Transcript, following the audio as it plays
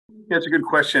Yeah, it's a good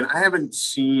question. I haven't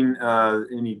seen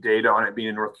any data on it being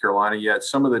in North Carolina yet.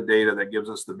 Some of the data that gives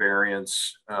us the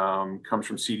variants comes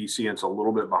from CDC, and it's a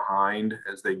little bit behind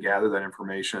as they gather that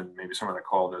information. Maybe someone on the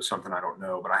call knows something I don't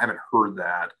know, but I haven't heard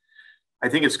that. I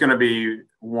think it's going to be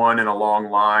one in a long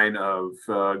line of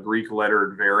Greek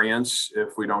lettered variants if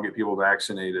we don't get people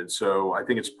vaccinated. So I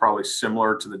think it's probably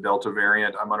similar to the Delta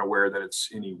variant. I'm unaware that it's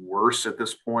any worse at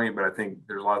this point, but I think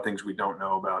there's a lot of things we don't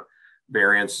know about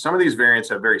variants. Some of these variants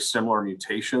have very similar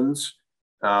mutations.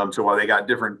 So while they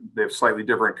have slightly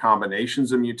different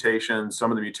combinations of mutations.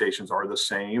 Some of the mutations are the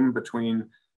same between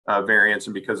variants,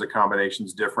 and because the combination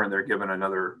is different, they're given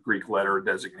another Greek letter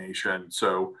designation.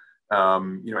 So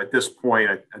at this point,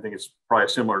 I think it's probably a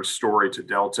similar story to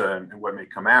Delta and what may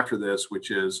come after this, which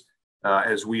is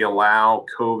as we allow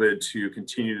COVID to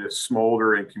continue to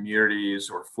smolder in communities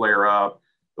or flare up,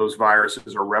 those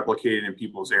viruses are replicating in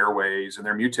people's airways and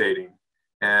they're mutating.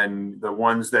 And the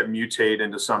ones that mutate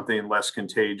into something less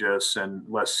contagious and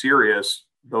less serious,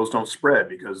 those don't spread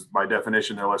because by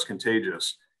definition, they're less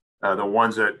contagious. The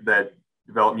ones that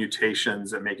develop mutations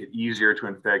that make it easier to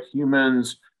infect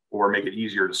humans or make it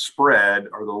easier to spread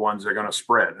are the ones that are going to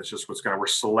spread. That's just we're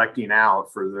selecting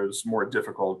out for those more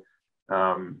difficult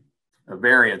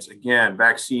variants. Again,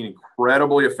 vaccine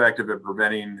incredibly effective at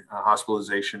preventing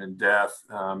hospitalization and death,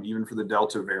 even for the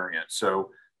Delta variant.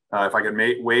 So if I could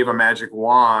wave a magic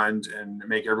wand and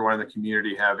make everyone in the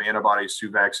community have antibodies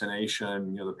through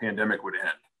vaccination, the pandemic would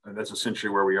end. And that's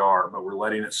essentially where we are, but we're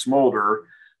letting it smolder,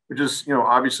 which is,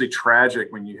 obviously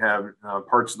tragic when you have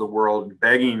parts of the world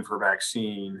begging for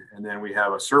vaccine, and then we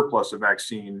have a surplus of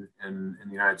vaccine in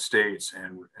the United States,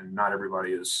 and not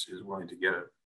everybody is willing to get it.